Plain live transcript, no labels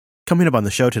Coming up on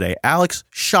the show today, Alex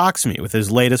shocks me with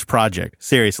his latest project.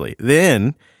 Seriously.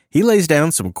 Then he lays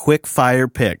down some quick fire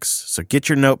picks. So get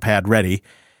your notepad ready,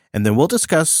 and then we'll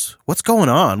discuss what's going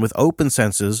on with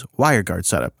OpenSense's WireGuard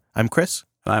setup. I'm Chris.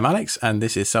 And I'm Alex, and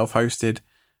this is self-hosted.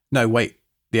 No, wait,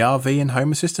 the RV and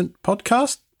Home Assistant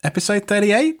podcast, episode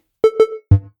 38?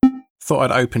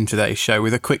 Thought I'd open today's show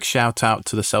with a quick shout out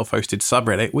to the self-hosted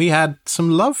subreddit. We had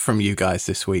some love from you guys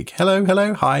this week.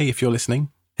 Hello, hi, if you're listening.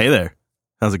 Hey there.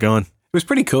 How's it going? It was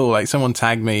pretty cool. Like, someone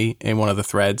tagged me in one of the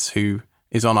threads who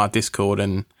is on our Discord,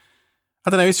 and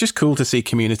I don't know, it's just cool to see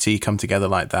community come together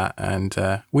like that. And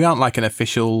we aren't like an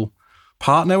official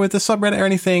partner with the subreddit or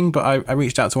anything, but I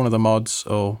reached out to one of the mods,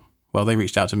 they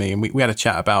reached out to me, and we had a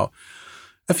chat about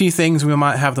a few things. We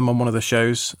might have them on one of the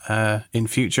shows in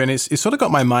future, and it's sort of got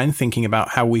my mind thinking about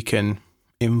how we can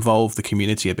involve the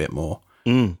community a bit more.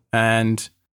 And,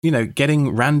 you know,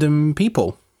 getting random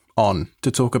people on to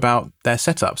talk about their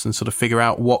setups and sort of figure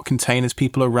out what containers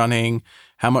people are running,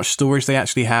 how much storage they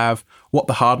actually have, what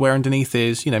the hardware underneath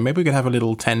is. You know, maybe we could have a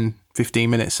little 10,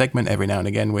 15-minute segment every now and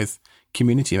again with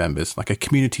community members, like a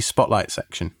community spotlight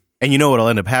section. And you know what'll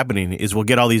end up happening is we'll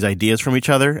get all these ideas from each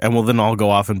other, and we'll then all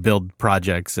go off and build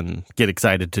projects and get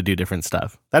excited to do different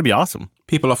stuff. That'd be awesome.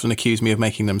 People often accuse me of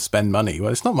making them spend money.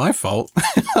 Well, it's not my fault.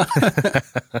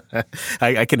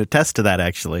 I can attest to that,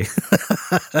 actually.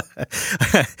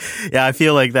 Yeah, I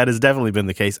feel like that has definitely been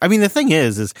the case. I mean, the thing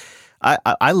is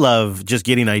I love just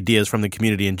getting ideas from the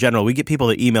community in general. We get people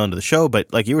that email into the show,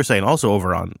 but like you were saying, also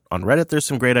over on Reddit, there's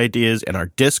some great ideas. In our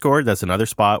Discord, that's another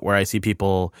spot where I see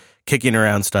people kicking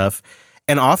around stuff,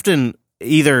 and often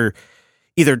either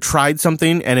tried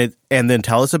something and then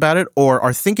tell us about it, or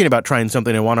are thinking about trying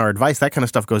something and want our advice. That kind of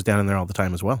stuff goes down in there all the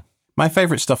time as well. My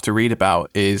favorite stuff to read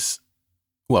about is,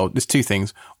 well, there's two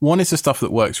things. One is the stuff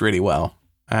that works really well,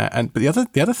 but the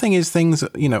other thing is things,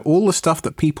 you know, all the stuff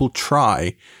that people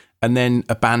try and then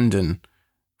abandon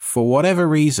for whatever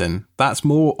reason. That's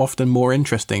often more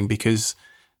interesting, because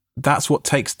that's what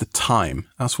takes the time.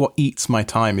 That's what eats my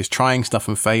time, is trying stuff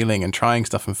and failing and trying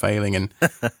stuff and failing. And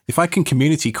if I can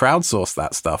community crowdsource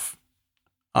that stuff,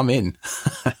 I'm in.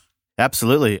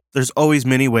 Absolutely. There's always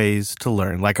many ways to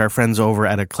learn. Like our friends over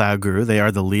at A Cloud Guru, they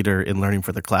are the leader in learning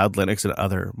for the cloud, Linux, and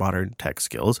other modern tech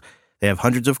skills. They have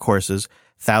hundreds of courses,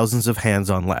 thousands of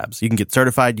hands-on labs. You can get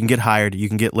certified, you can get hired, you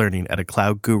can get learning at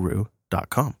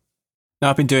acloudguru.com. Now,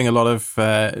 I've been doing a lot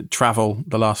of travel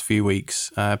the last few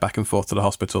weeks, back and forth to the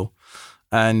hospital,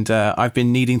 and I've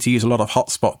been needing to use a lot of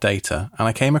hotspot data. And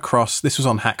I came across, this was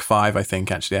on Hack5, I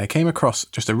think, actually. I came across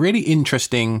just a really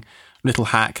interesting little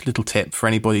tip for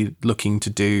anybody looking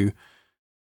to do,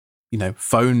 you know,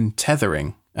 phone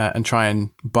tethering and try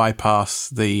and bypass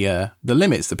the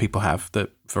limits that people have, that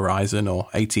Verizon or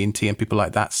AT&T and people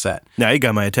like that set. Now you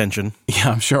got my attention. Yeah,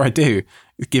 I'm sure I do,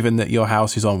 given that your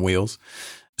house is on wheels.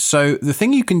 So the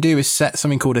thing you can do is set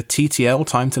something called a TTL,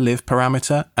 time to live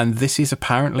parameter, and this is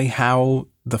apparently how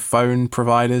the phone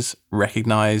providers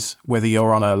recognize whether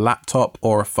you're on a laptop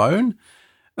or a phone.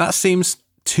 That seems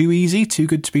too easy, too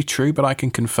good to be true, but I can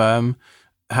confirm,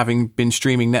 having been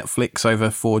streaming Netflix over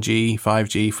 4G,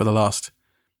 5G for the last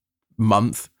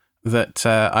month, that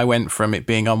I went from it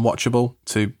being unwatchable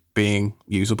to being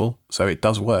usable. So it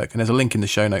does work. And there's a link in the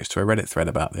show notes to a Reddit thread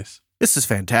about this. This is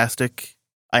fantastic.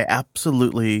 I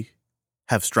absolutely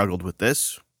have struggled with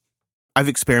this. I've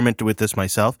experimented with this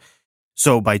myself.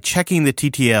 So by checking the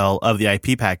TTL of the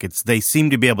IP packets, they seem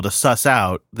to be able to suss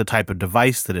out the type of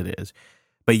device that it is.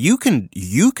 But you can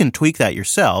tweak that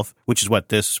yourself, which is what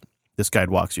this guide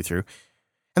walks you through.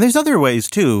 And there's other ways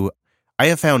too. I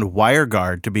have found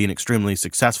WireGuard to be an extremely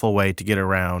successful way to get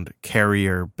around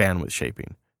carrier bandwidth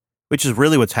shaping, which is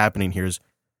really what's happening here. Is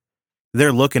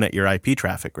they're looking at your IP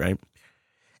traffic, right?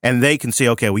 And they can see,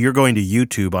 okay, well, you're going to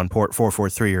YouTube on port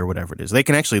 443 or whatever it is. They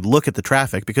can actually look at the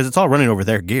traffic because it's all running over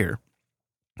their gear.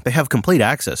 They have complete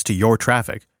access to your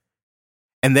traffic.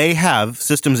 And they have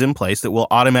systems in place that will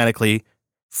automatically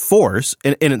force,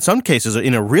 and in some cases,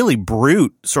 in a really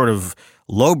brute sort of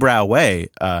lowbrow way,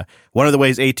 one of the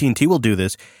ways AT&T will do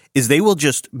this is they will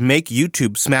just make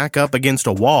YouTube smack up against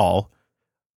a wall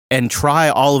and try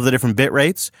all of the different bit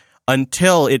rates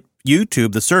until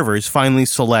YouTube, the servers, finally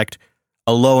select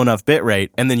a low enough bit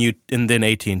rate, and then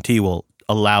AT&T will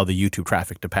allow the YouTube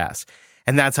traffic to pass.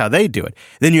 And that's how they do it.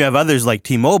 Then you have others like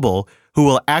T-Mobile who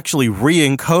will actually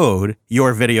re-encode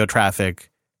your video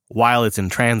traffic while it's in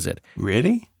transit.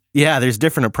 Really? Yeah, there's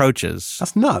different approaches.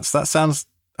 That's nuts. That's going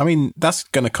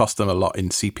to cost them a lot in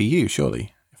CPU,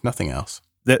 surely, if nothing else.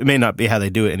 That may not be how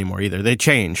they do it anymore either. They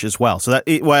change as well. So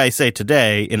why I say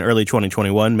today in early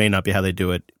 2021 may not be how they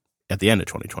do it at the end of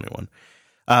 2021.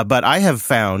 But I have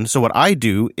found, so what I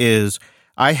do is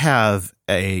I have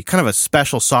a kind of a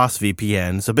special sauce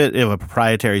VPN. It's a bit of a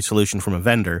proprietary solution from a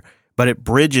vendor, but it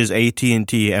bridges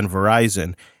AT&T and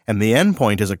Verizon, and the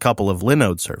endpoint is a couple of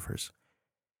Linode servers.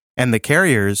 And the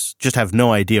carriers just have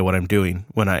no idea what I'm doing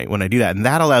when I do that. And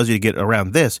that allows you to get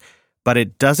around this, but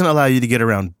it doesn't allow you to get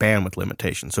around bandwidth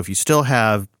limitations. So if you still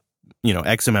have,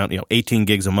 X amount, 18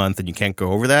 gigs a month and you can't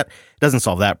go over that, it doesn't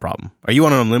solve that problem. Are you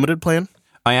on an unlimited plan?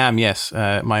 I am, yes.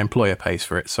 My employer pays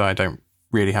for it, so I don't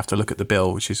really have to look at the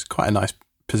bill, which is quite a nice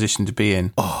position to be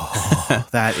in. Oh,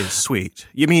 that is sweet.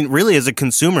 You mean, really, as a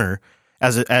consumer,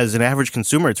 as an average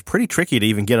consumer, it's pretty tricky to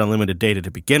even get unlimited data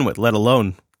to begin with, let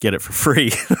alone get it for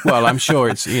free. Well, I'm sure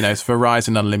it's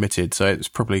Verizon Unlimited, so it's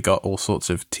probably got all sorts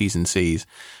of T's and C's.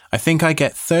 I think I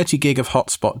get 30 gig of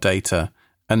hotspot data,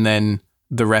 and then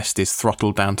the rest is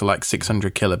throttled down to like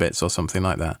 600 kilobits or something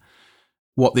like that.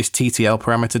 What this TTL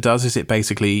parameter does is it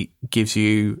basically gives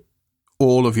you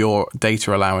all of your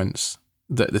data allowance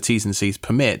that the T's and C's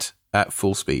permit at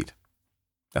full speed.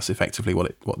 That's effectively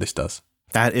what this does.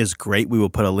 That is great. We will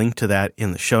put a link to that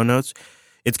in the show notes.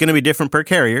 It's going to be different per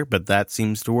carrier, but that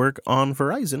seems to work on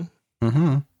Verizon.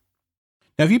 Mm-hmm. Now,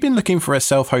 have you been looking for a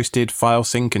self-hosted file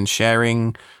sync and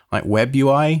sharing like web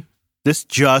UI? This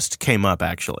just came up,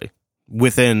 actually,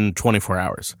 within 24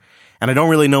 hours. And I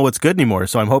don't really know what's good anymore,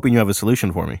 so I'm hoping you have a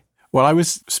solution for me. Well, I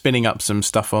was spinning up some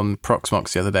stuff on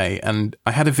Proxmox the other day, and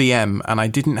I had a VM, and I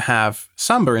didn't have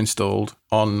Samba installed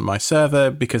on my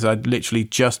server because I'd literally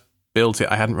just built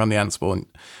it. I hadn't run the Ansible, and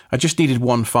I just needed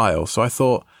one file. So I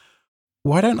thought,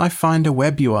 why don't I find a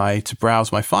web UI to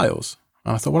browse my files?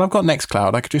 And I thought, well, I've got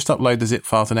Nextcloud. I could just upload the zip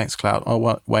file to Nextcloud.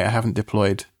 Oh, wait, I haven't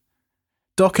deployed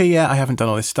Docker yet. I haven't done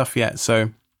all this stuff yet.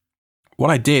 So what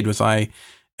I did was I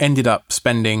ended up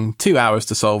spending 2 hours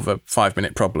to solve a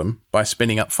 5-minute problem by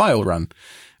spinning up FileRun,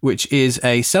 which is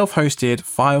a self-hosted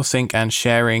file sync and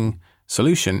sharing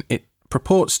solution. It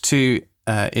purports to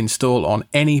install on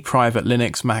any private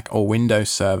Linux, Mac, or Windows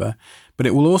server, but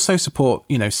it will also support,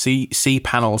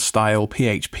 cPanel style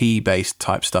PHP based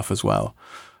type stuff as well.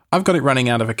 I've got it running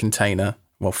out of a container,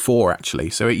 well, 4 actually.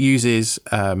 So it uses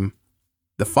the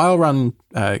FileRun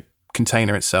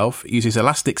container itself. It uses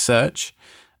Elasticsearch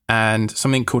and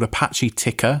something called Apache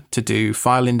Ticker to do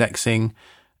file indexing,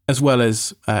 as well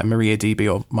as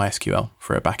MariaDB or MySQL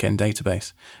for a backend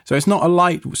database. So it's not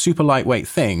a super lightweight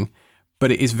thing, but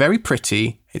it is very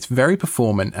pretty, it's very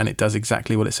performant, and it does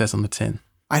exactly what it says on the tin.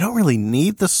 I don't really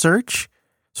need the search,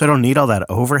 so I don't need all that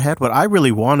overhead. What I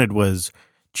really wanted was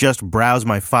just browse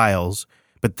my files,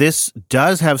 but this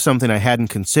does have something I hadn't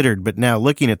considered, but now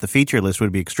looking at the feature list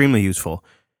would be extremely useful.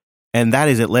 And that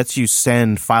is, it lets you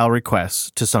send file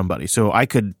requests to somebody. So I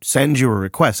could send you a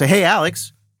request, say, hey,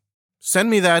 Alex, send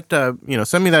me that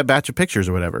batch of pictures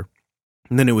or whatever.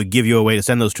 And then it would give you a way to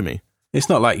send those to me. It's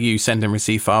not like you send and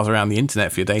receive files around the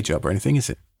internet for your day job or anything, is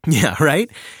it? Yeah, right?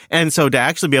 And so to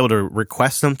actually be able to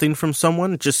request something from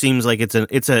someone, it just seems like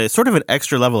it's a sort of an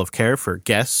extra level of care for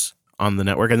guests on the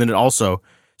network. And then it also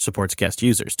supports guest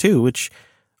users too, which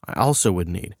I also would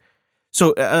need.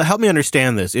 So help me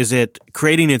understand this. Is it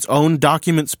creating its own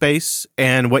document space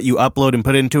and what you upload and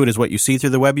put into it is what you see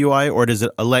through the web UI, or does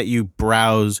it let you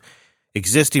browse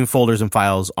existing folders and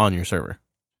files on your server?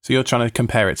 So you're trying to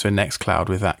compare it to a Nextcloud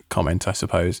with that comment, I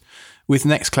suppose. With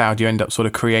Nextcloud, you end up sort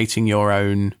of creating your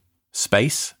own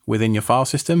space within your file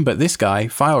system. But this guy,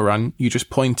 FileRun, you just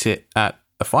point it at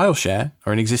a file share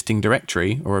or an existing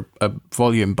directory or a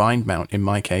volume bind mount, in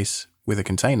my case, with a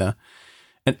container.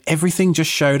 And everything just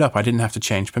showed up. I didn't have to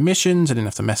change permissions. I didn't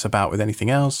have to mess about with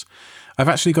anything else. I've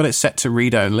actually got it set to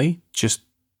read-only just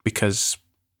because,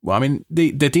 well, I mean,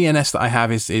 the DNS that I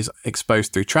have is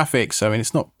exposed through traffic. So, I mean,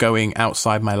 it's not going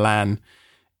outside my LAN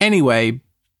anyway.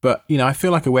 But, I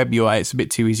feel like a web UI, it's a bit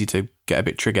too easy to get a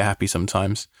bit trigger happy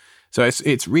sometimes. So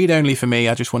it's read-only for me.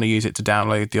 I just want to use it to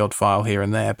download the odd file here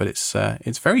and there. But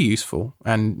it's very useful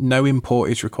and no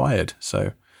import is required.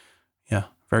 So, yeah,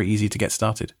 very easy to get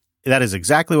started. That is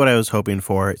exactly what I was hoping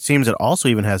for. It seems it also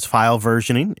even has file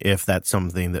versioning, if that's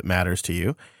something that matters to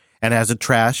you. And it has a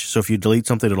trash, so if you delete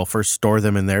something, it'll first store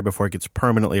them in there before it gets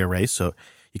permanently erased. So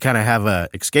you kind of have a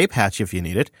escape hatch if you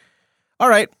need it. All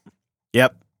right.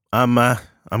 Yep. I'm going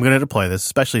to deploy this,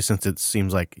 especially since it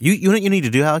seems like you know what you need to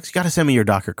do, Alex? You got to send me your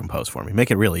Docker Compose for me. Make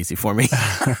it real easy for me.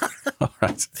 All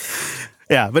right.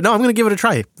 Yeah, but no, I'm going to give it a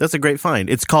try. That's a great find.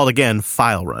 It's called, again,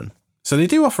 FileRun. So they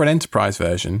do offer an enterprise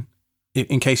version.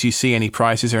 In case you see any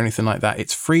prices or anything like that,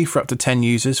 it's free for up to 10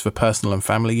 users for personal and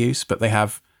family use, but they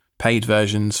have paid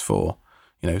versions for,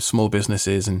 small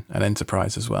businesses and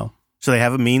enterprise as well. So they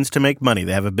have a means to make money.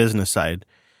 They have a business side,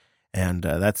 and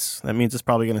that means it's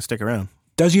probably going to stick around.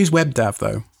 Does use WebDAV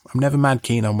though. I'm never mad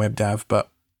keen on WebDAV, but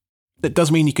it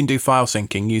does mean you can do file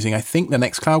syncing using, I think, the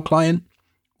Nextcloud client.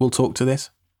 We'll talk to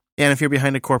this. Yeah, and if you're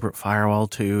behind a corporate firewall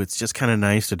too, it's just kind of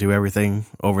nice to do everything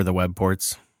over the web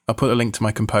ports. I'll put a link to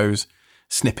my Compose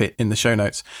snippet in the show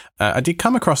notes. I did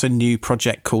come across a new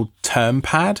project called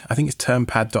TermPad. I think it's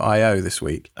termpad.io this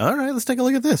week. All right, let's take a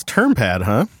look at this. TermPad,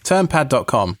 huh?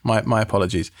 Termpad.com. My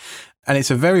apologies. And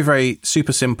it's a very, very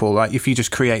super simple, like if you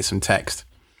just create some text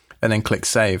and then click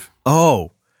save.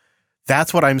 Oh,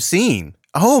 that's what I'm seeing.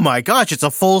 Oh my gosh, it's a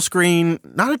full screen,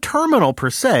 not a terminal per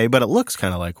se, but it looks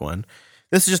kind of like one.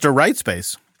 This is just a write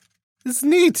space. It's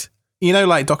neat. You know,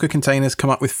 like Docker containers come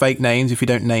up with fake names if you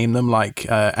don't name them, like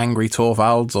Angry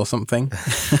Torvalds or something.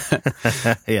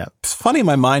 Yeah. It's funny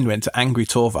my mind went to Angry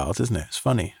Torvalds, isn't it? It's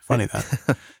funny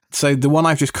that. So the one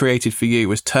I've just created for you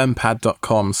was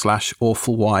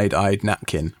termpad.com/awful wide-eyed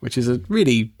napkin, which is a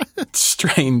really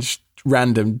strange,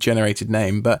 random generated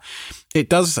name, but it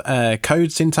does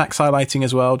code syntax highlighting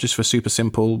as well, just for super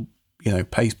simple,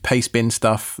 paste bin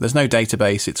stuff. There's no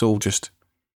database. It's all just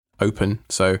open.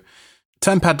 So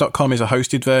termpad.com is a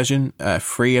hosted version,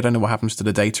 free. I don't know what happens to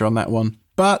the data on that one,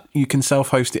 but you can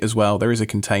self-host it as well. There is a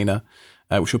container,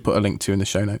 which we'll put a link to in the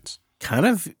show notes. Kind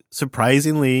of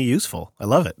surprisingly useful. I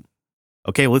love it.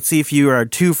 Okay, let's see if you are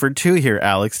 2 for 2 here,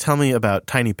 Alex. Tell me about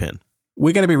TinyPin.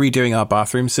 We're going to be redoing our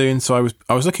bathroom soon, so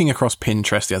I was looking across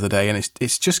Pinterest the other day, and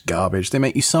it's just garbage. They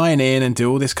make you sign in and do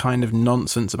all this kind of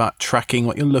nonsense about tracking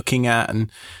what you're looking at,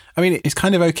 and I mean, it's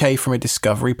kind of okay from a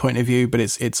discovery point of view, but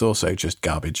it's also just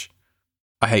garbage.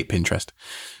 I hate Pinterest.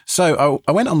 So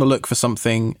I went on the look for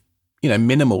something,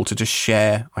 minimal to just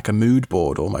share, like a mood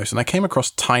board almost, and I came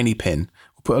across TinyPin.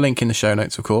 We'll put a link in the show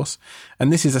notes, of course.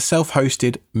 And this is a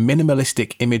self-hosted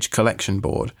minimalistic image collection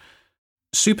board.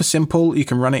 Super simple. You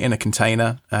can run it in a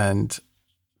container, and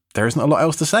there isn't a lot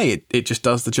else to say. It just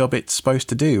does the job it's supposed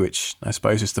to do, which I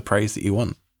suppose is the praise that you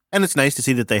want. And it's nice to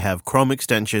see that they have Chrome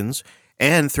extensions,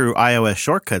 and through iOS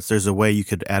shortcuts, there's a way you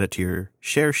could add it to your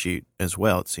share sheet as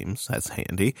well, it seems. That's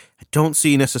handy. I don't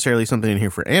see necessarily something in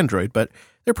here for Android, but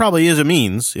there probably is a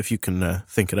means if you can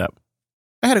think it up.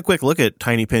 I had a quick look at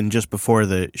TinyPin just before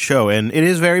the show, and it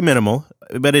is very minimal,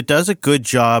 but it does a good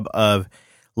job of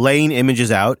laying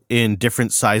images out in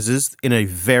different sizes in a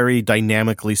very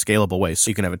dynamically scalable way. So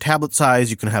you can have a tablet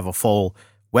size, you can have a full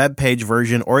web page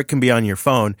version, or it can be on your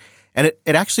phone. And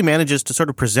it actually manages to sort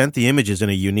of present the images in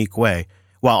a unique way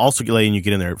while also letting you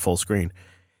get in there at full screen.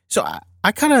 So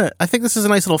I think this is a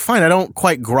nice little find. I don't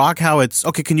quite grok how it's...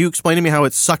 Okay, can you explain to me how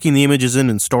it's sucking the images in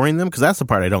and storing them? Because that's the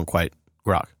part I don't quite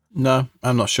grok. No,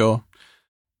 I'm not sure.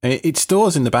 It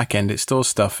stores in the back end, it stores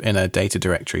stuff in a data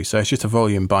directory, so it's just a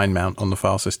volume bind mount on the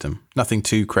file system. Nothing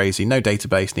too crazy, no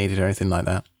database needed or anything like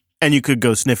that. And you could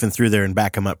go sniffing through there and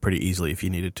back them up pretty easily if you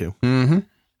needed to. Mm-hmm.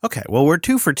 Okay, well, we're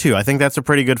 2 for 2. I think that's a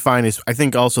pretty good find. I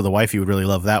think also the wifey would really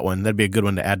love that one. That'd be a good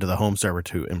one to add to the home server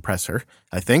to impress her,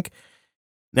 I think.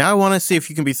 Now I want to see if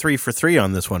you can be 3 for 3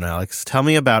 on this one, Alex. Tell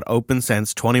me about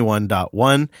OpenSense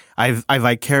 21.1. I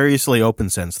vicariously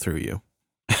OpenSense through you.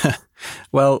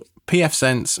 Well,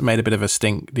 pfSense made a bit of a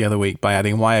stink the other week by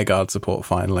adding WireGuard support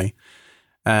finally.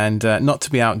 And not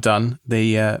to be outdone,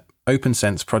 the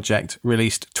OpenSense project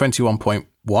released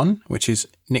 21.1, which is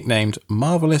nicknamed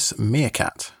Marvelous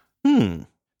Meerkat.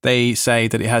 They say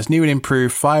that it has new and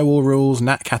improved firewall rules,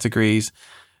 NAT categories,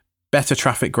 better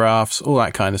traffic graphs, all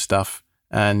that kind of stuff.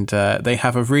 And they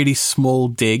have a really small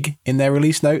dig in their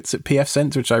release notes at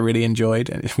pfSense, which I really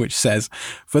enjoyed, which says,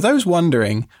 for those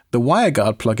wondering, the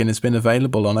WireGuard plugin has been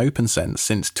available on OpenSense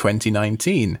since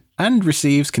 2019 and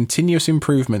receives continuous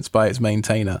improvements by its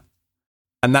maintainer.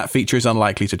 And that feature is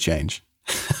unlikely to change.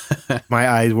 My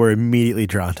eyes were immediately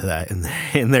drawn to that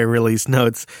in their release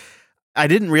notes. I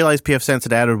didn't realize pfSense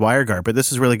had added WireGuard, but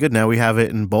this is really good. Now we have it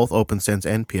in both OpenSense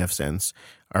and pfSense.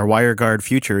 Our WireGuard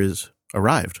future is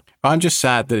arrived. I'm just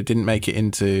sad that it didn't make it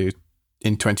in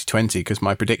 2020 because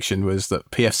my prediction was that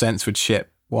pfSense would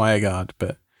ship WireGuard,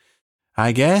 but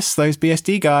I guess those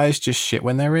BSD guys just ship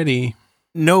when they're ready.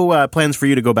 No plans for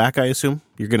you to go back, I assume?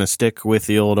 You're going to stick with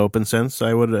the old OpenSense,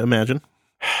 I would imagine?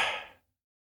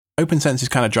 OpenSense is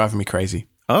kind of driving me crazy.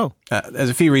 Oh.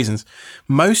 There's a few reasons,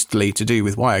 mostly to do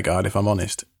with WireGuard, if I'm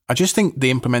honest. I just think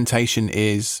the implementation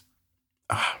is...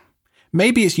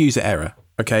 maybe it's user error.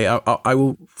 Okay, I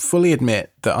will fully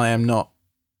admit that I am not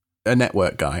a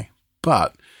network guy,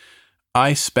 but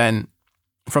I spent,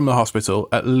 from the hospital,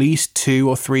 at least 2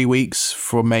 or 3 weeks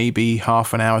for maybe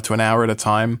half an hour to an hour at a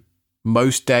time,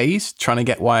 most days, trying to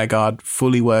get WireGuard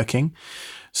fully working.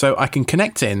 So I can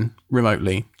connect in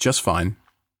remotely just fine.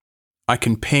 I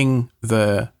can ping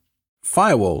the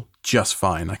firewall just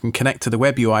fine. I can connect to the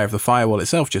web UI of the firewall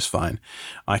itself just fine.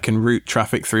 I can route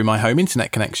traffic through my home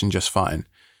internet connection just fine.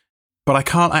 But I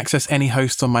can't access any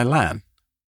hosts on my LAN,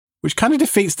 which kind of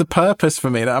defeats the purpose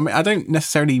for me. I mean, I don't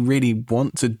necessarily really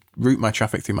want to route my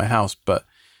traffic through my house, but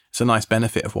it's a nice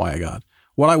benefit of WireGuard.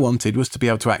 What I wanted was to be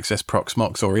able to access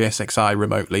Proxmox or ESXi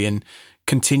remotely and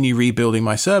continue rebuilding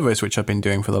my servers, which I've been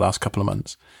doing for the last couple of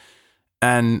months.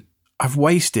 And I've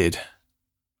wasted,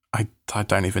 I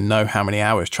don't even know how many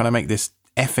hours trying to make this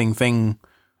effing thing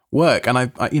work. And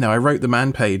I wrote the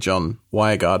man page on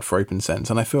WireGuard for OpenSense,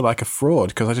 and I feel like a fraud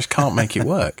because I just can't make it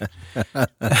work.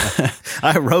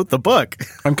 I wrote the book.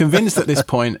 I'm convinced at this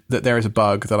point that there is a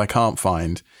bug that I can't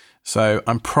find. So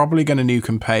I'm probably going to nuke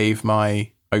and pave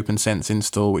my OpenSense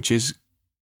install, which is,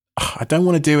 I don't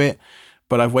want to do it,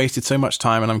 but I've wasted so much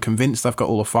time and I'm convinced I've got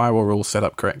all the firewall rules set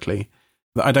up correctly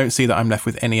that I don't see that I'm left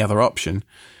with any other option.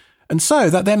 And so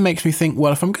that then makes me think,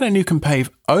 well, if I'm going to nuke and pave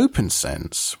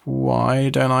OpenSense, why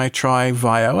don't I try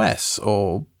ViOS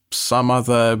or some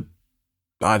other,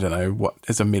 I don't know,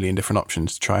 there's a million different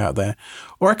options to try out there.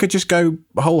 Or I could just go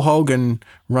whole hog and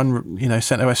run,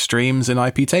 CentOS streams and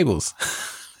IP tables.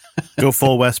 Go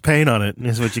full Wes Payne on it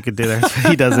is what you could do there. That's what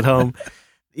he does at home.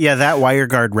 Yeah, that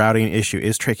WireGuard routing issue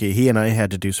is tricky. He and I had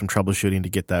to do some troubleshooting to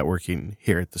get that working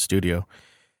here at the studio.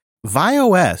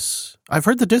 ViOS, I've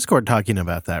heard the Discord talking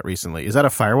about that recently. Is that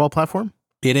a firewall platform?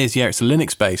 It is, yeah. It's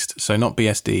Linux-based, so not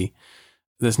BSD.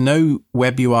 There's no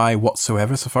web UI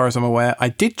whatsoever, so far as I'm aware. I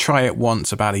did try it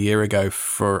once about a year ago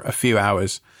for a few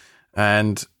hours,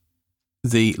 and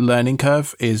the learning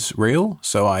curve is real,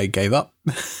 so I gave up.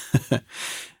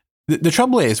 The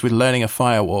trouble is with learning a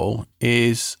firewall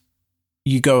is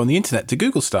you go on the internet to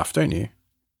Google stuff, don't you?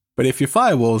 But if your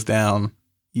firewall's down,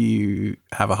 you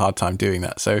have a hard time doing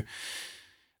that. So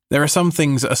there are some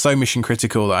things that are so mission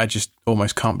critical that I just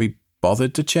almost can't be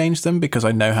bothered to change them because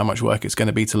I know how much work it's going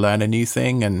to be to learn a new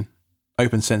thing, and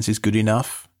OpenSense is good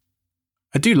enough.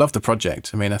 I do love the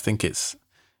project. I mean, I think it's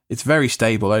very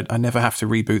stable. I never have to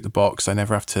reboot the box. I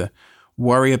never have to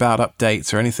worry about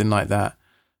updates or anything like that.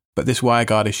 But this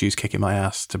WireGuard issue is kicking my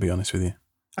ass, to be honest with you.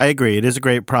 I agree. It is a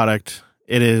great product.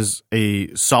 It is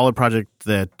a solid project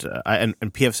that, and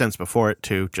pfSense before it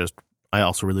too, I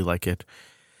also really like it.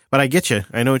 But I get you.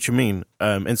 I know what you mean.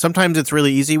 And sometimes it's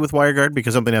really easy with WireGuard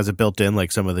because something has it built in,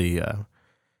 like some of the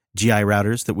GI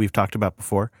routers that we've talked about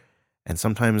before. And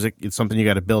sometimes it's something you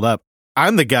got to build up.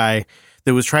 I'm the guy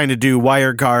that was trying to do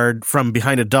WireGuard from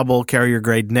behind a double carrier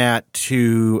grade NAT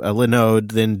to a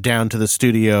Linode, then down to the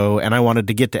studio, and I wanted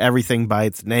to get to everything by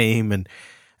its name. And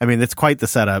I mean, it's quite the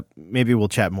setup. Maybe we'll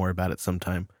chat more about it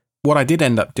sometime. What I did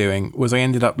end up doing was I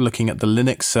ended up looking at the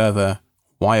Linux server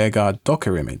WireGuard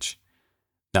Docker image.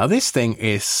 Now, this thing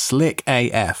is slick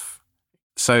AF.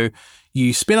 So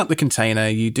you spin up the container,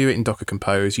 you do it in Docker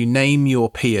Compose, you name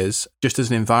your peers just as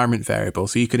an environment variable.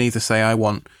 So you can either say, I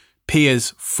want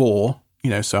peers 4,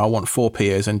 so I want 4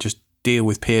 peers and just deal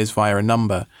with peers via a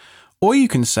number. Or you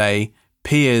can say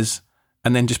peers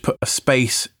and then just put a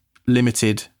space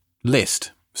limited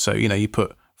list. So, you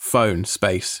put phone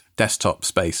space, desktop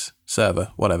space,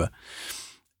 server, whatever,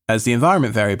 as the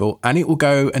environment variable, and it will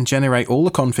go and generate all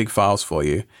the config files for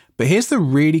you. But here's the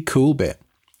really cool bit.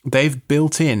 They've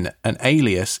built in an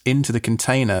alias into the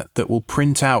container that will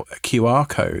print out a QR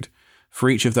code for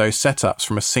each of those setups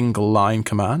from a single line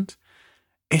command.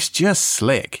 It's just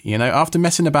slick, after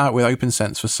messing about with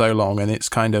OpenSense for so long and it's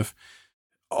kind of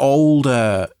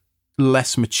older,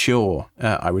 less mature,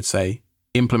 I would say,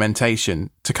 implementation,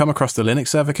 to come across the Linux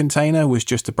server container was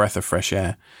just a breath of fresh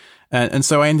air. And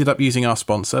so I ended up using our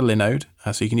sponsor, Linode.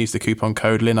 So you can use the coupon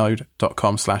code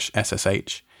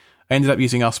linode.com/SSH. I ended up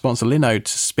using our sponsor, Linode,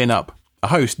 to spin up a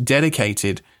host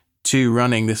dedicated to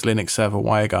running this Linux server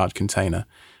WireGuard container.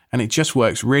 And it just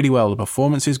works really well. The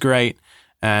performance is great.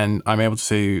 And I'm able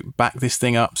to back this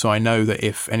thing up. So I know that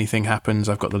if anything happens,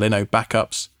 I've got the Linode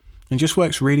backups. It just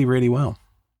works really, really well.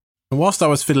 And whilst I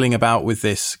was fiddling about with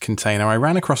this container, I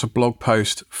ran across a blog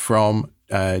post from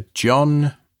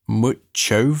John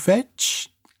Muchovec.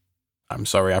 I'm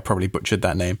sorry, I probably butchered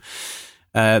that name.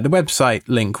 The website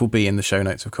link will be in the show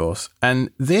notes, of course. And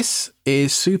this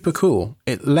is super cool.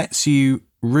 It lets you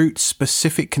route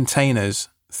specific containers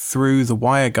through the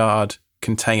WireGuard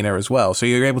container as well. So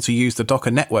you're able to use the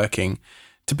Docker networking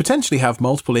to potentially have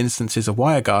multiple instances of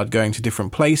WireGuard going to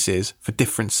different places for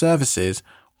different services,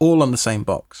 all on the same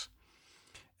box.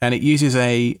 And it uses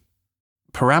a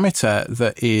parameter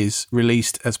that is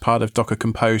released as part of Docker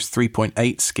Compose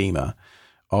 3.8 schema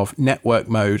of network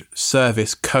mode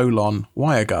service :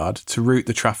 WireGuard to route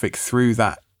the traffic through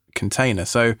that container.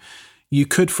 So you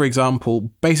could, for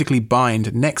example, basically bind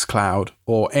Nextcloud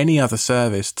or any other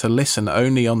service to listen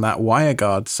only on that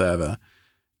WireGuard server,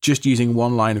 just using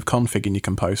one line of config in your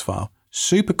compose file.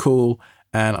 Super cool,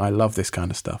 and I love this kind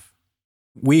of stuff.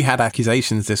 We had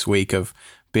accusations this week of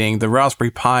being the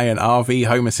Raspberry Pi and RV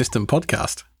Home Assistant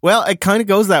podcast. Well, it kind of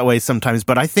goes that way sometimes,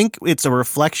 but I think it's a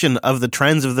reflection of the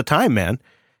trends of the time, man.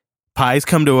 Pi's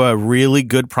come to a really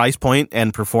good price point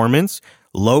and performance.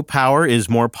 Low power is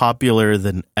more popular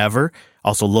than ever.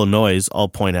 Also low noise, I'll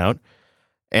point out.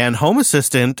 And Home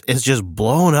Assistant is just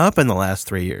blown up in the last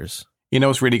 3 years. You know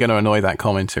what's really going to annoy that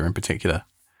commenter in particular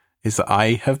is that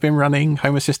I have been running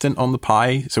Home Assistant on the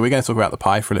Pi. So we're going to talk about the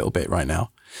Pi for a little bit right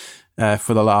now,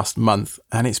 for the last month.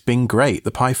 And it's been great,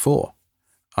 the Pi 4.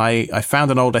 I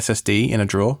found an old SSD in a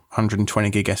drawer, 120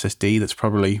 gig SSD that's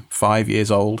probably 5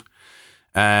 years old.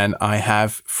 And I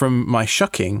have, from my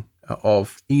shucking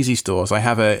of Easy Stores, I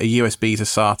have a USB to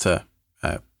SATA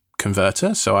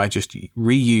converter. So I just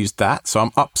reused that. So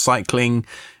I'm upcycling,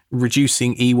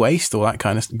 reducing e-waste, all that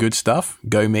kind of good stuff.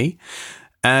 Go me.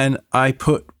 And I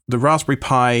put the Raspberry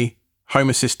Pi Home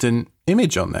Assistant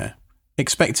image on there,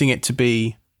 expecting it to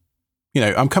be,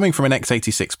 I'm coming from an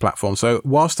x86 platform. So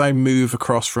whilst I move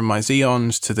across from my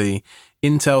Xeons to the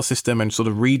Intel system and sort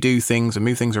of redo things and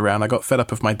move things around, I got fed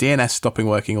up of my DNS stopping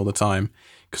working all the time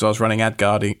because I was running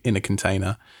AdGuard in a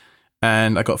container.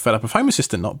 And I got fed up of Home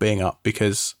Assistant not being up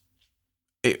because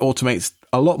it automates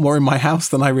a lot more in my house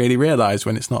than I really realize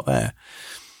when it's not there.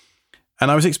 And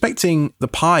I was expecting the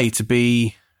Pi to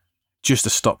be just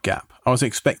a stopgap. I was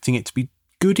expecting it to be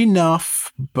good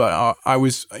enough, but I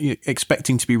was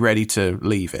expecting to be ready to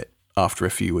leave it after a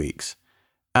few weeks.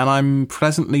 And I'm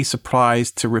pleasantly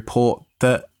surprised to report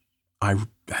that I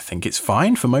think it's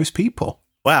fine for most people.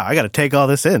 Wow, I got to take all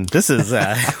this in. This is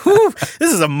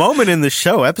this is a moment in the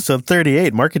show, episode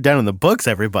 38. Mark it down in the books,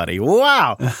 everybody.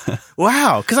 Wow.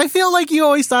 Wow. Because I feel like you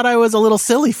always thought I was a little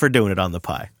silly for doing it on the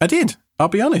Pi. I did. I'll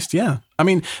be honest, yeah. I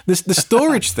mean, the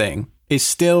storage thing is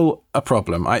still a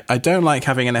problem. I don't like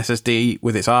having an SSD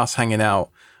with its ass hanging out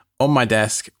on my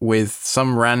desk with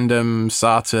some random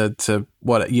SATA to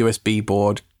USB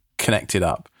board connected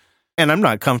up. And I'm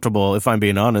not comfortable, if I'm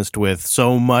being honest, with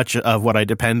so much of what I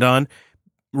depend on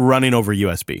running over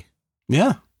USB.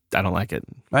 Yeah. I don't like it.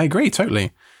 I agree,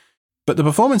 totally. But the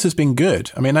performance has been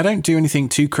good. I mean, I don't do anything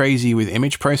too crazy with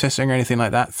image processing or anything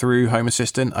like that through Home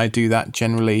Assistant. I do that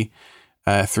generally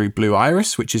through Blue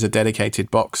Iris, which is a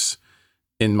dedicated box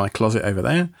in my closet over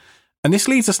there. And this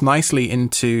leads us nicely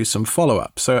into some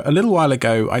follow-up. So a little while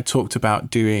ago, I talked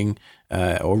about doing,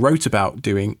 or wrote about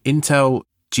doing Intel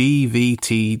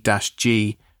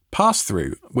GVT-G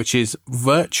pass-through, which is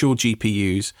virtual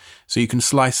GPUs. So you can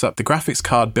slice up the graphics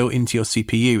card built into your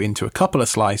CPU into a couple of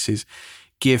slices,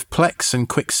 give Plex and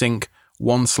QuickSync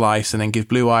one slice, and then give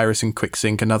Blue Iris and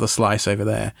QuickSync another slice over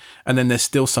there. And then there's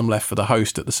still some left for the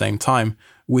host at the same time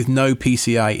with no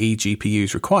PCIe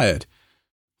GPUs required.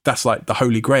 That's like the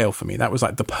holy grail for me. That was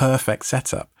like the perfect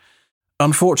setup.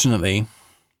 Unfortunately,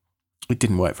 it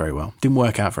didn't work very well. Didn't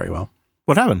work out very well.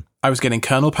 What happened? I was getting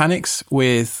kernel panics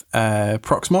with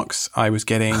Proxmox. I was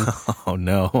getting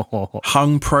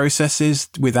hung processes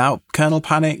without kernel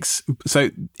panics.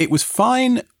 So it was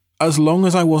fine as long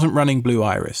as I wasn't running Blue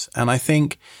Iris. And I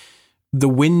think the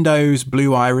Windows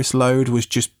Blue Iris load was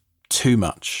just too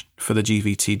much for the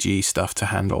GVT-G stuff to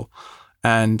handle.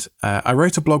 And I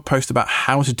wrote a blog post about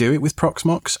how to do it with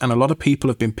Proxmox, and a lot of people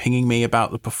have been pinging me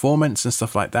about the performance and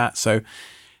stuff like that. So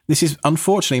this is,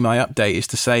 unfortunately, my update is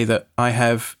to say that I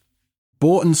have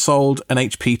bought and sold an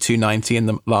HP 290 in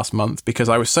the last month because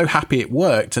I was so happy it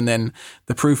worked, and then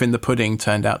the proof in the pudding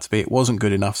turned out to be it wasn't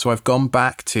good enough. So I've gone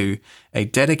back to a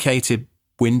dedicated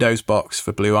Windows box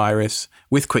for Blue Iris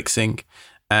with QuickSync,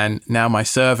 and now my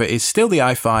server is still the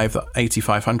i5 the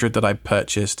 8500 that I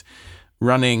purchased,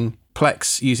 running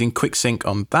Plex using QuickSync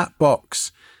on that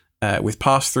box with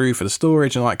pass-through for the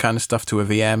storage and all that kind of stuff to a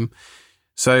VM.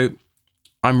 So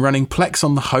I'm running Plex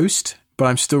on the host, but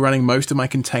I'm still running most of my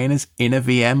containers in a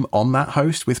VM on that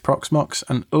host with Proxmox.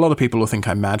 And a lot of people will think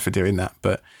I'm mad for doing that,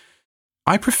 but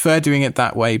I prefer doing it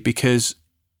that way because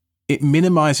it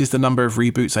minimizes the number of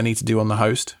reboots I need to do on the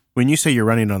host. When you say you're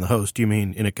running on the host, do you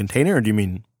mean in a container or do you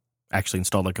mean actually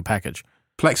installed like a package?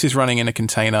 Plex is running in a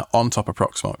container on top of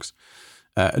Proxmox.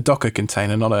 A Docker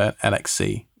container, not an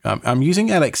LXC. I'm using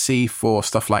LXC for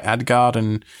stuff like AdGuard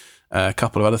and a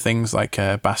couple of other things like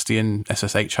Bastion,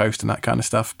 SSH host and that kind of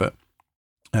stuff. But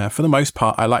for the most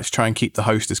part, I like to try and keep the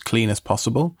host as clean as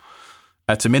possible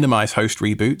to minimize host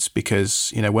reboots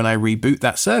because, when I reboot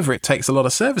that server, it takes a lot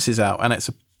of services out and it's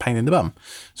a pain in the bum.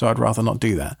 So I'd rather not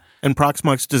do that. And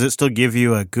Proxmox, does it still give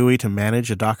you a GUI to manage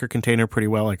a Docker container pretty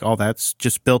well? Like all that's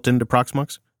just built into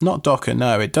Proxmox? Not Docker,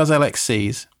 no. It does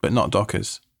LXCs, but not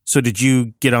Dockers. So did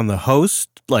you get on the host,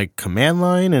 like command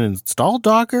line, and install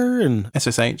Docker? And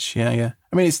SSH, yeah.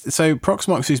 I mean, so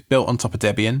Proxmox is built on top of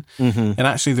Debian. And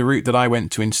actually the route that I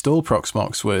went to install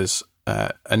Proxmox was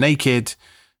a naked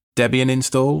Debian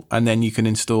install, and then you can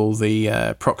install the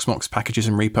Proxmox packages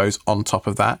and repos on top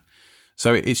of that.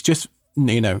 So it's just,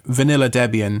 vanilla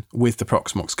Debian with the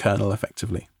Proxmox kernel,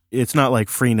 effectively. It's not like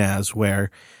FreeNAS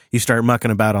where you start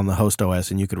mucking about on the host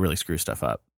OS and you could really screw stuff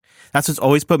up. That's what's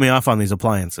always put me off on these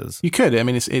appliances. You could. I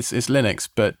mean, it's Linux,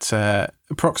 but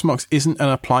Proxmox isn't an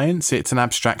appliance. It's an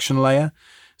abstraction layer.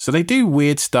 So they do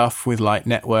weird stuff with like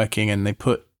networking, and they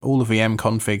put all the VM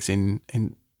configs in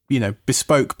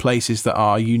bespoke places that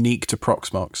are unique to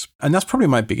Proxmox. And that's probably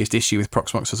my biggest issue with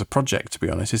Proxmox as a project, to be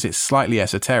honest, is it's slightly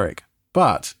esoteric.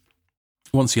 But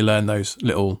once you learn those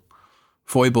little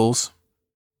foibles,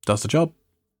 does the job.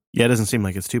 Yeah, it doesn't seem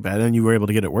like it's too bad. And you were able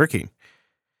to get it working.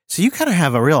 So you kind of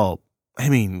have a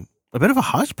bit of a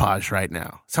hodgepodge right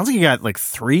now. Sounds like you got like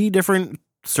 3 different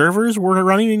servers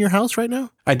running in your house right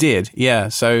now? I did, yeah.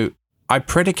 So I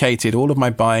predicated all of my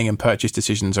buying and purchase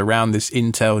decisions around this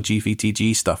Intel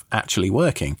GVTG stuff actually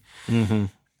working. And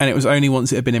it was only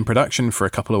once it had been in production for a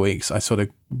couple of weeks, I sort of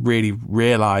really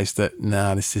realized that,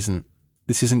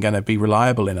 this isn't going to be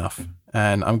reliable enough.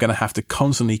 And I'm going to have to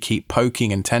constantly keep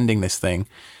poking and tending this thing.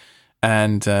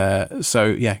 And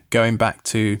going back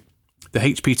to the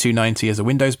HP 290 as a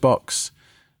Windows box,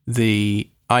 the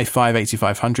i5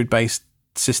 8500 based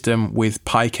system with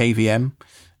PyKVM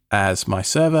as my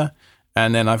server,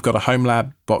 and then I've got a Home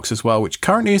Lab box as well, which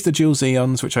currently is the Dual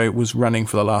Xeons, which I was running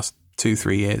for the last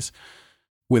 2-3 years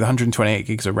with 128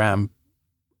 gigs of RAM.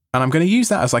 And I'm going to use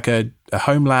that as like a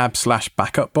Home Lab /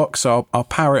 backup box. So I'll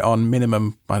power it on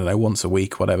minimum, once a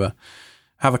week, whatever.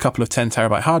 Have a couple of 10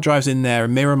 terabyte hard drives in there,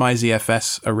 mirror my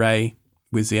ZFS array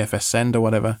with ZFS send or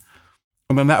whatever.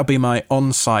 And then that'll be my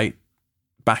on-site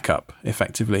backup,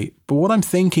 effectively. But what I'm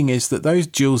thinking is that those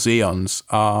Dual Xeons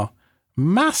are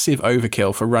massive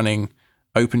overkill for running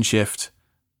OpenShift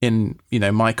in,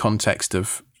 my context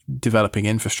of developing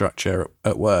infrastructure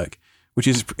at work, which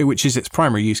is its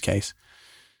primary use case.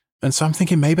 And so I'm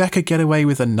thinking maybe I could get away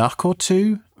with a NUC or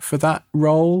 2 for that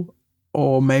role,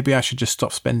 or maybe I should just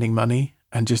stop spending money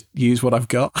and just use what I've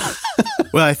got.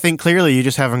 Well, I think clearly you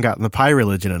just haven't gotten the Pi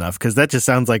religion enough, because that just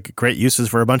sounds like great uses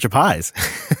for a bunch of Pis.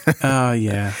 Oh,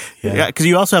 yeah. Yeah, because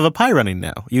you also have a Pi running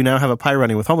now. You now have a Pi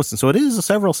running with Home Assistant, so it is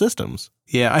several systems.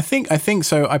 Yeah, I think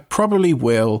so. I probably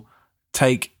will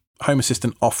take Home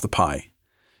Assistant off the Pi.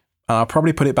 I'll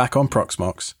probably put it back on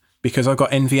Proxmox, because I've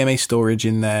got NVMe storage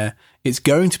in there. It's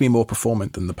going to be more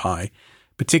performant than the Pi,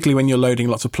 particularly when you're loading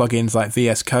lots of plugins like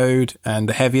VS Code and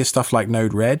the heavier stuff like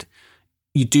Node-RED.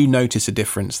 You do notice a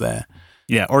difference there.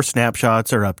 Yeah, or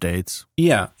snapshots or updates.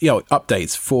 Yeah,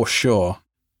 updates for sure.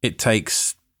 It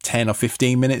takes 10 or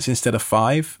 15 minutes instead of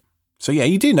 5. So yeah,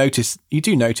 you do notice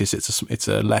it's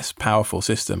a less powerful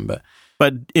system,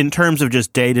 but in terms of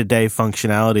just day-to-day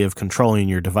functionality of controlling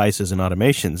your devices and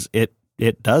automations,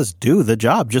 it does do the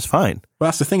job just fine. Well,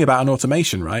 that's the thing about an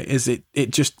automation, right? Is it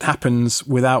just happens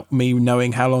without me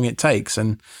knowing how long it takes.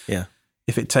 And yeah,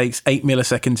 if it takes 8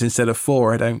 milliseconds instead of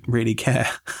 4, I don't really care.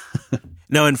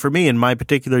 No, and for me, in my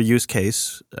particular use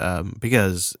case,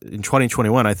 because in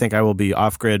 2021, I think I will be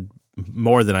off-grid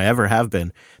more than I ever have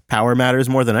been. Power matters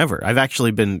more than ever. I've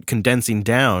actually been condensing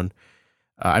down.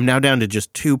 I'm now down to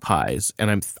just 2 Pis, and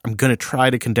I'm going to try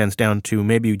to condense down to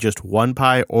maybe just 1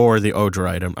 Pi or the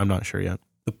Odroid. I'm not sure yet.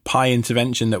 The Pi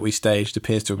intervention that we staged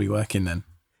appears to be working then.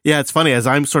 Yeah, it's funny. As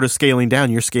I'm sort of scaling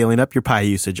down, you're scaling up your Pi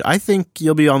usage. I think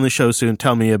you'll be on the show soon.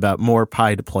 Tell me about more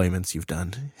Pi deployments you've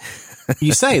done.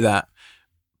 You say that,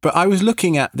 but I was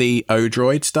looking at the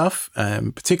Odroid stuff,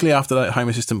 particularly after that Home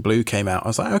Assistant Blue came out. I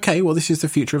was like, okay, well, this is the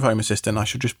future of Home Assistant. I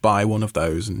should just buy one of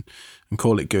those and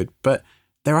call it good. But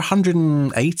they're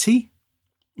 $180.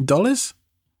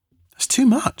 That's too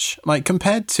much. Like,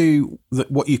 compared to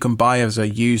what you can buy as a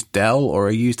used Dell or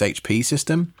a used HP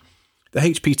system, the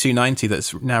HP 290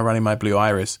 that's now running my Blue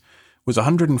Iris was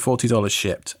 $140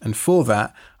 shipped. And for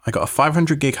that, I got a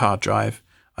 500 gig hard drive,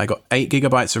 I got 8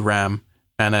 gigabytes of RAM,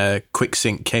 and a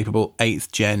QuickSync capable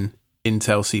 8th gen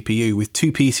Intel CPU with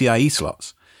 2 PCIe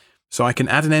slots. So I can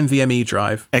add an NVMe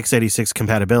drive. x86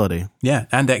 compatibility. Yeah,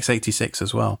 and x86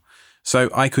 as well. So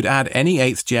I could add any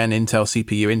 8th gen Intel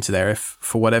CPU into there if,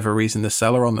 for whatever reason, the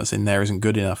Celeron that's in there isn't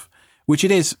good enough, which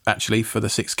it is actually for the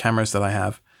 6 cameras that I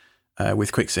have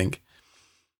with QuickSync.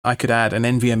 I could add an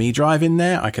NVMe drive in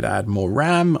there. I could add more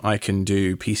RAM. I can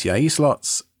do PCIe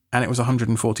slots, and it was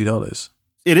 $140.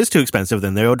 it is too expensive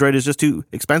then. The Odroid is just too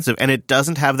expensive, and it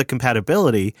doesn't have the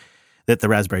compatibility that the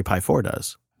Raspberry Pi 4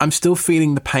 does. I'm still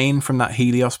feeling the pain from that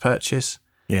Helios purchase.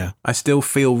 Yeah. I still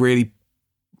feel really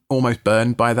almost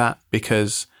burned by that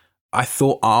because I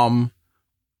thought ARM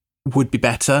would be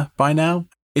better by now.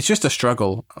 It's just a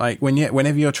struggle. Like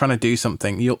whenever you're trying to do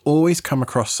something, you'll always come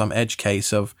across some edge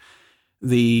case of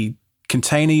the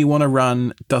container you want to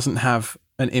run doesn't have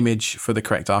an image for the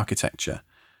correct architecture,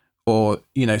 or,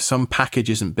 some package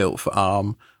isn't built for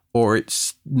ARM, or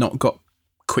it's not got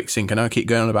QuickSync. I know I keep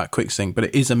going on about QuickSync, but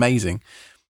it is amazing.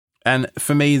 And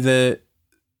for me, the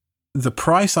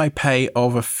price I pay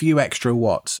of a few extra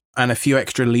watts and a few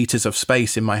extra liters of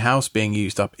space in my house being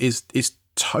used up is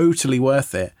totally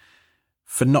worth it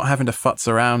for not having to futz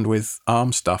around with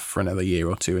ARM stuff for another year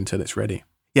or two until it's ready.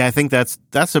 Yeah, I think that's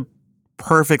a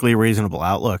perfectly reasonable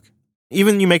outlook.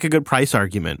 Even you make a good price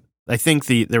argument. I think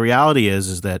the reality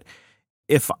is that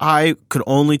if I could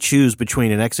only choose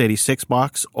between an x86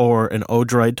 box or an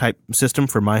Odroid type system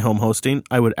for my home hosting,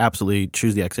 I would absolutely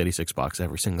choose the x86 box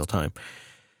every single time.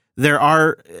 There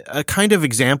are kind of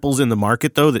examples in the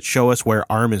market, though, that show us where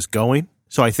ARM is going.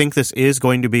 So I think this is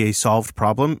going to be a solved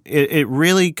problem. It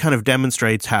really kind of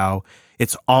demonstrates how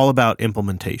it's all about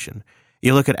implementation.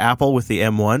 You look at Apple with the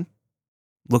M1,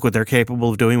 look what they're capable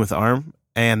of doing with ARM,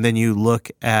 and then you look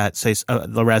at, say,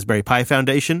 the Raspberry Pi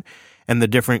Foundation and the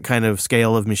different kind of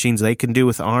scale of machines they can do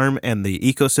with ARM and the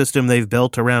ecosystem they've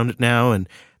built around it now and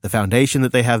the foundation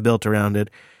that they have built around it.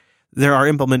 There are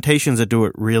implementations that do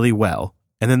it really well.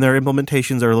 And then their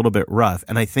implementations are a little bit rough.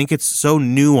 And I think it's so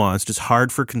nuanced, it's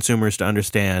hard for consumers to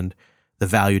understand the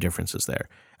value differences there.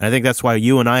 And I think that's why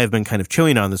you and I have been kind of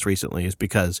chewing on this recently, is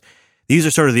because these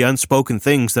are sort of the unspoken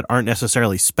things that aren't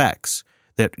necessarily specs,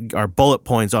 that are bullet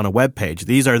points on a web page.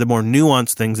 These are the more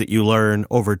nuanced things that you learn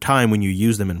over time when you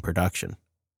use them in production.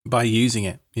 By using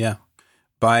it, yeah.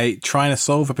 By trying to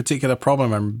solve a particular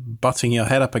problem and butting your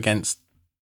head up against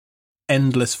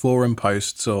endless forum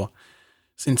posts, or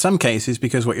in some cases,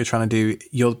 because what you're trying to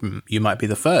do, you might be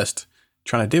the first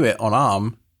trying to do it on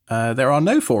ARM. There are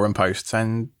no forum posts,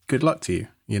 and good luck to you,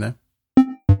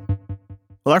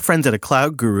 Well, our friends at A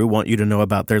Cloud Guru want you to know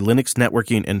about their Linux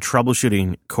networking and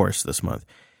troubleshooting course this month.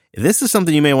 This is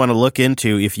something you may want to look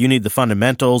into if you need the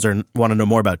fundamentals or want to know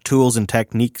more about tools and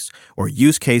techniques or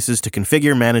use cases to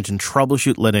configure, manage, and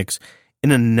troubleshoot Linux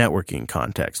in a networking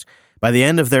context. By the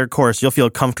end of their course, you'll feel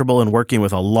comfortable in working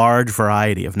with a large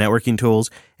variety of networking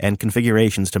tools and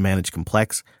configurations to manage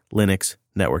complex Linux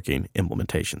networking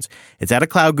implementations. It's at A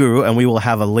Cloud Guru, and we will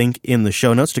have a link in the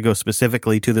show notes to go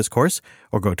specifically to this course,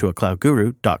 or go to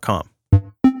acloudguru.com.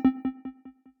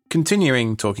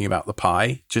 Continuing talking about the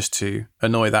Pi, just to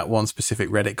annoy that one specific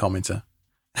Reddit commenter.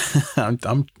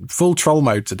 I'm full troll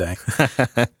mode today.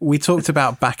 We talked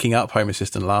about backing up Home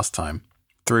Assistant last time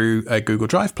through a Google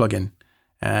Drive plugin.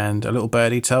 And a little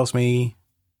birdie tells me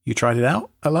you tried it out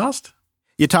at last?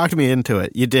 You talked me into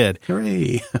it. You did.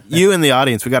 Hooray. You and the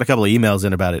audience, we got a couple of emails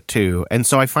in about it too. And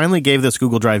so I finally gave this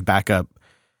Google Drive backup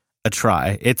a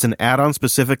try. It's an add-on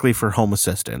specifically for Home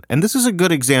Assistant. And this is a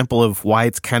good example of why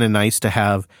it's kind of nice to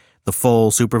have the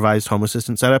full supervised Home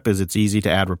Assistant setup, is it's easy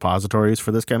to add repositories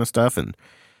for this kind of stuff and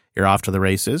you're off to the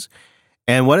races.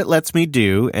 And what it lets me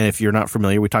do, and if you're not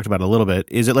familiar, we talked about it a little bit,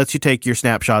 is it lets you take your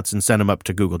snapshots and send them up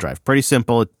to Google Drive. Pretty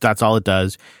simple. That's all it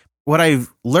does. What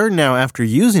I've learned now after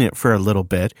using it for a little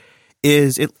bit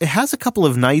is it has a couple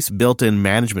of nice built-in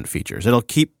management features. It'll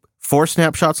keep 4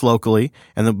 snapshots locally,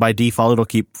 and then by default, it'll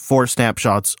keep 4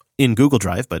 snapshots in Google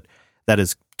Drive, but that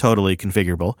is totally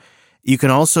configurable. You can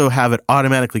also have it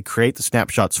automatically create the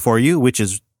snapshots for you, which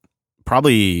is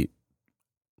probably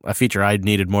a feature I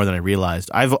needed more than I realized.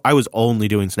 I was only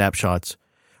doing snapshots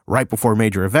right before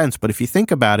major events, but if you think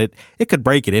about it, it could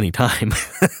break at any time.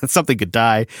 Something could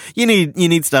die. You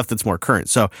need stuff that's more current.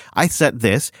 So I set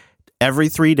this every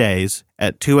 3 days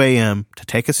at 2 a.m. to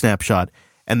take a snapshot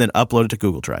and then upload it to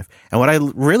Google Drive. And what I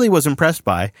really was impressed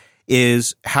by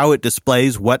is how it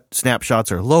displays what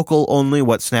snapshots are local only,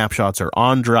 what snapshots are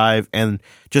on Drive, and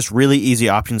just really easy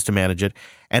options to manage it.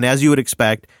 And as you would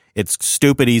expect, it's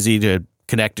stupid easy to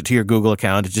connect it to your Google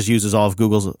account. It just uses all of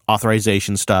Google's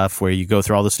authorization stuff where you go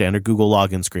through all the standard Google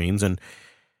login screens and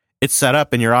it's set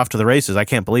up and you're off to the races. I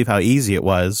can't believe how easy it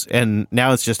was. And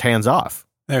now it's just hands off.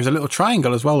 There's a little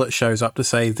triangle as well that shows up to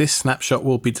say this snapshot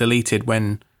will be deleted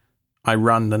when I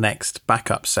run the next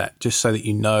backup set, just so that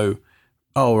you know,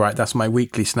 oh, right, that's my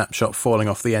weekly snapshot falling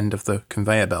off the end of the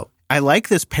conveyor belt. I like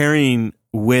this pairing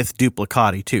with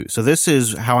Duplicati too. So this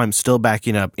is how I'm still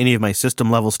backing up any of my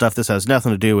system level stuff. This has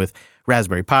nothing to do with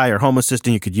Raspberry Pi or Home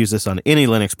Assistant. You could use this on any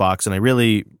Linux box, and I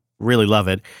really, really love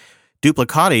it.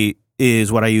 Duplicati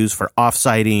is what I use for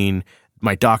offsiting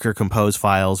my Docker Compose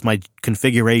files, my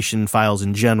configuration files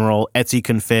in general, Etsy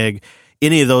config,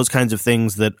 any of those kinds of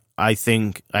things that I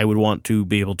think I would want to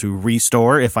be able to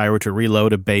restore if I were to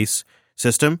reload a base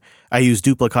system. I use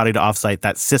Duplicati to offsite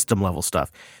that system level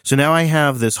stuff. So now I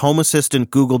have this Home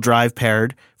Assistant Google Drive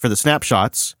paired for the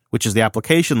snapshots, which is the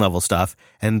application level stuff,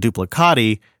 and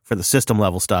Duplicati for the system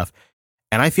level stuff.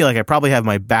 And I feel like I probably have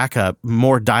my backup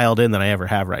more dialed in than I ever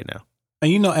have right now. Are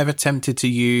you not ever tempted to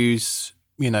use,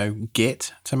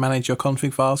 Git to manage your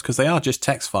config files? Because they are just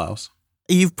text files.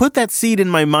 You've put that seed in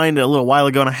my mind a little while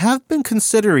ago, and I have been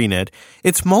considering it.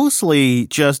 It's mostly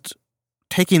just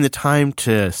taking the time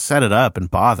to set it up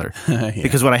and bother. Yeah.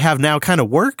 Because what I have now kind of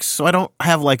works, so I don't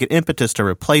have like an impetus to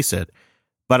replace it.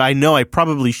 But I know I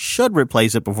probably should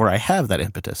replace it before I have that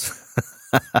impetus.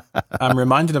 I'm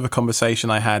reminded of a conversation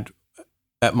I had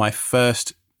at my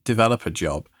first developer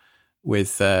job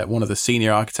with one of the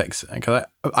senior architects. Because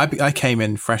I came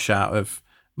in fresh out of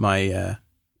my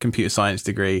computer science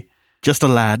degree. Just a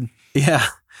lad. Yeah.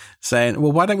 Saying,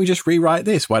 well, why don't we just rewrite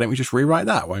this? Why don't we just rewrite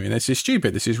that? Well, I mean, this is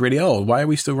stupid. This is really old. Why are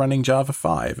we still running Java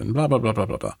 5? And blah, blah, blah, blah,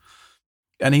 blah, blah.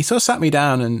 And he sort of sat me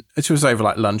down, and it was over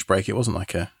like lunch break. It wasn't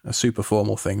like a super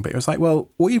formal thing, but it was like, well,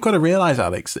 what you've got to realize,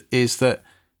 Alex, is that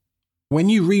when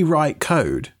you rewrite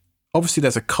code, obviously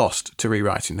there's a cost to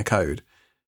rewriting the code.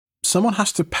 Someone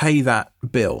has to pay that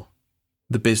bill.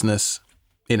 The business,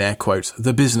 in air quotes,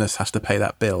 the business has to pay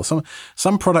that bill.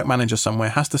 Some product manager somewhere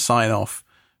has to sign off,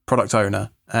 product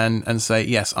owner, and say,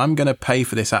 yes, I'm going to pay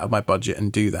for this out of my budget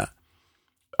and do that.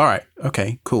 All right.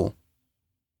 Okay, cool.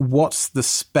 What's the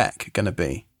spec going to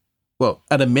be? Well,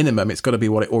 at a minimum, it's got to be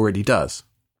what it already does.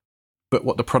 But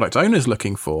what the product owner is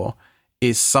looking for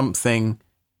is something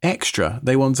extra.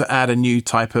 They want to add a new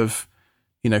type of,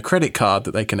 credit card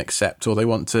that they can accept, or they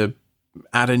want to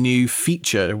add a new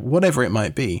feature, whatever it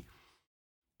might be.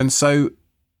 And so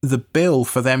the bill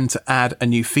for them to add a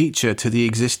new feature to the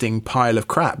existing pile of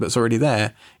crap that's already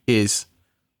there is,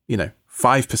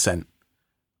 5%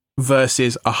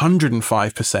 versus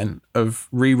 105% of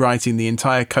rewriting the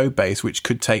entire code base, which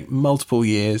could take multiple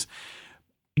years,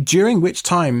 during which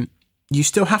time you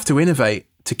still have to innovate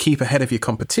to keep ahead of your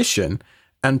competition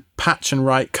and patch and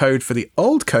write code for the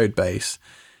old code base.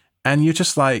 And you're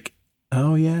just like,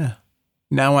 oh yeah,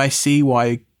 now I see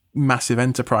why massive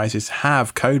enterprises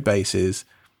have code bases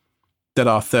that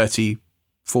are 30,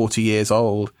 40 years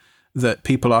old that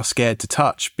people are scared to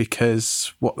touch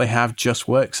because what they have just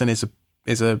works and is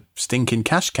a stinking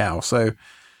cash cow. So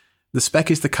the spec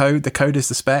is the code is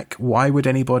the spec. Why would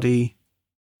anybody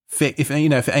if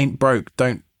it ain't broke,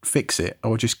 don't fix it,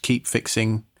 or just keep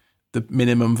fixing the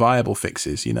minimum viable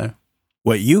fixes,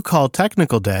 What you call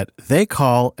technical debt, they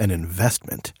call an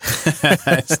investment.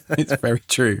 It's very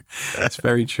true. It's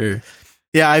very true.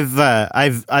 Yeah,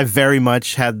 I've very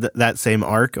much had that same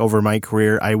arc over my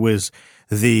career. I was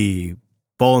the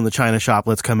bull in the china shop,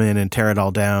 let's come in and tear it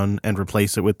all down and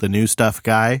replace it with the new stuff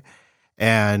guy.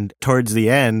 And towards the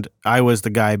end, I was the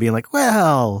guy being like,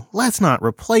 well, let's not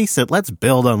replace it. Let's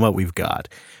build on what we've got.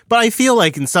 But I feel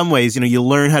like in some ways, you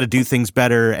learn how to do things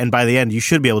better. And by the end, you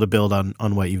should be able to build on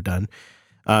what you've done.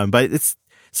 But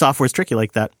software's tricky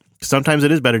like that. Sometimes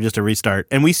it is better just to restart.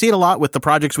 And we see it a lot with the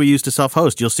projects we use to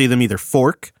self-host. You'll see them either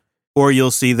fork or you'll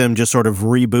see them just sort of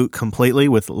reboot completely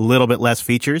with a little bit less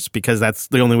features because that's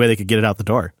the only way they could get it out the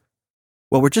door.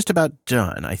 Well, we're just about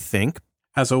done, I think.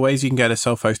 As always, you can go to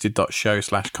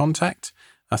selfhosted.show/contact.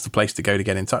 That's the place to go to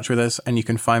get in touch with us. And you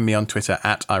can find me on Twitter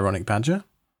at IronicBadger.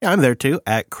 Yeah, I'm there too,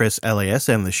 at ChrisLAS,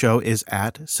 and the show is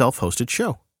at Self-Hosted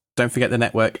Show. Don't forget the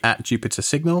network at Jupiter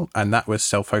Signal, and that was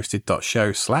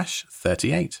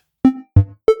selfhosted.show/38.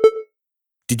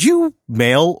 Did you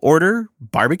mail order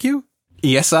barbecue?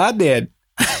 Yes, I did.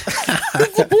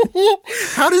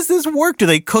 How does this work? Do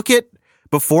they cook it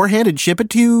beforehand and ship it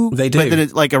to you? They do. But then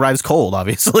it arrives cold,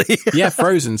 obviously. Yeah,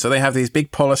 frozen. So they have these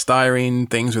big polystyrene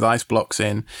things with ice blocks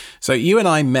in. So you and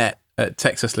I met at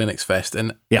Texas Linux Fest,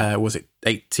 and was it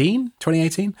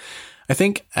 2018? I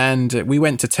think. And we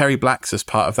went to Terry Black's as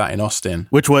part of that in Austin.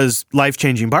 Which was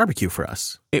life-changing barbecue for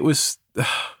us. It was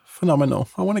phenomenal.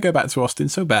 I want to go back to Austin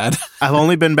so bad. I've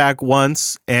only been back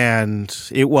once, and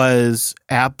it was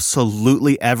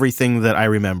absolutely everything that I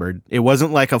remembered. It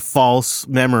wasn't like a false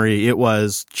memory. It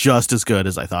was just as good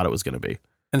as I thought it was going to be.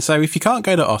 And so if you can't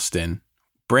go to Austin,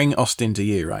 bring Austin to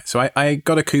you, right? So I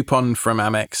got a coupon from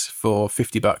Amex for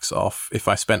 $50 off if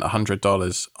I spent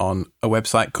 $100 on a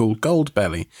website called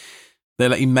Goldbelly. They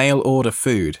let you mail order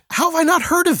food. How have I not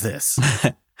heard of this?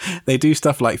 They do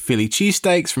stuff like Philly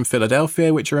cheesesteaks from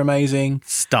Philadelphia, which are amazing.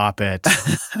 Stop it.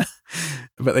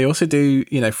 But they also do,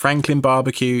 Franklin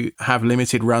Barbecue have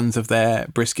limited runs of their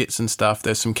briskets and stuff.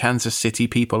 There's some Kansas City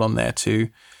people on there too.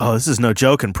 Oh, this is no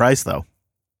joke in price, though.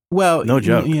 Well, no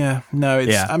joke. Yeah, no,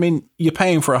 it's. Yeah. I mean, you're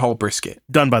paying for a whole brisket.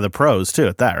 Done by the pros too,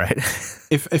 at that, right?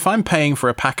 If I'm paying for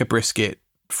a pack of brisket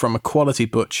from a quality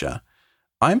butcher,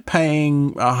 I'm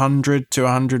paying $100 to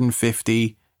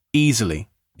 $150 easily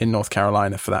in North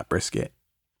Carolina for that brisket.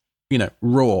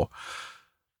 Raw.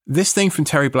 This thing from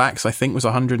Terry Black's, I think, was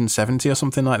 $170 or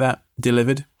something like that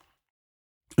delivered.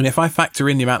 And if I factor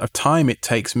in the amount of time it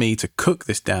takes me to cook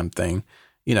this damn thing,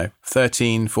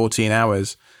 13, 14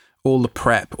 hours, all the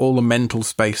prep, all the mental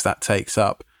space that takes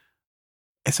up,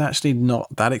 it's actually not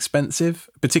that expensive,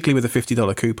 particularly with a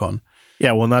 $50 coupon.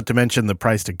 Yeah, well, not to mention the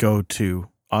price to go to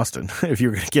Austin, if you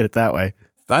were going to get it that way.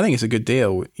 I think it's a good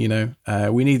deal,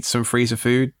 We need some freezer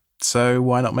food, so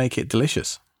why not make it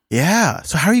delicious? Yeah.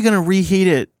 So how are you going to reheat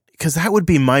it? Because that would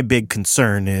be my big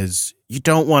concern is you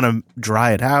don't want to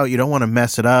dry it out. You don't want to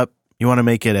mess it up. You want to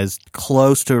make it as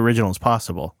close to original as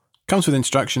possible. Comes with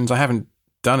instructions. I haven't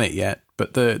done it yet,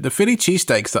 but the Philly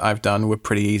cheesesteaks that I've done were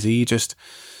pretty easy. You just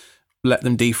let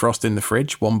them defrost in the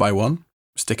fridge one by one,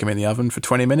 stick them in the oven for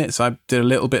 20 minutes. I did a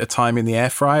little bit of time in the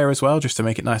air fryer as well, just to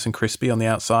make it nice and crispy on the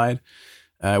outside,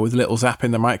 with a little zap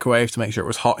in the microwave to make sure it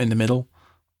was hot in the middle.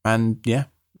 And yeah,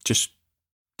 just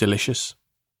delicious.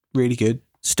 Really good.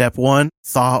 Step 1,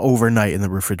 thaw overnight in the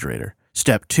refrigerator.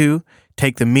 Step 2,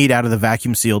 take the meat out of the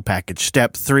vacuum sealed package.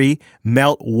 Step 3,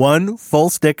 melt 1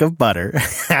 full stick of butter.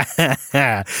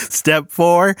 Step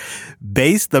 4,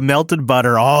 baste the melted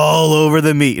butter all over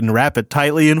the meat and wrap it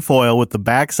tightly in foil with the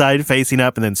backside facing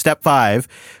up. And then step 5,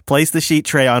 place the sheet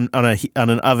tray on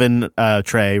an oven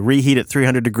tray, reheat at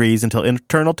 300 degrees until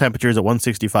internal temperature is at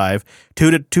 165, 2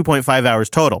 to 2.5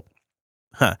 hours total.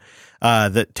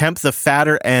 Temp the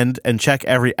fatter end and check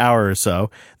every hour or so.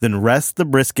 Then rest the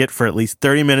brisket for at least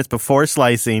 30 minutes before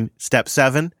slicing. Step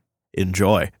 7,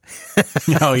 enjoy.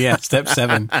 Oh, yeah. Step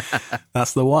 7.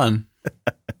 That's the one.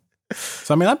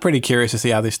 So, I'm pretty curious to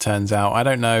see how this turns out. I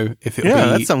don't know if it'll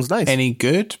be that sounds nice. Any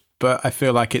good, but I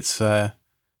feel like it's a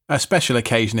special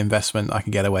occasion investment I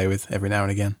can get away with every now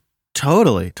and again.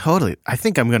 Totally. I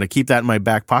think I'm going to keep that in my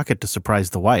back pocket to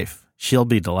surprise the wife. She'll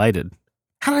be delighted.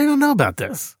 How do I don't know about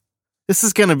this? This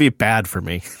is going to be bad for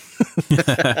me.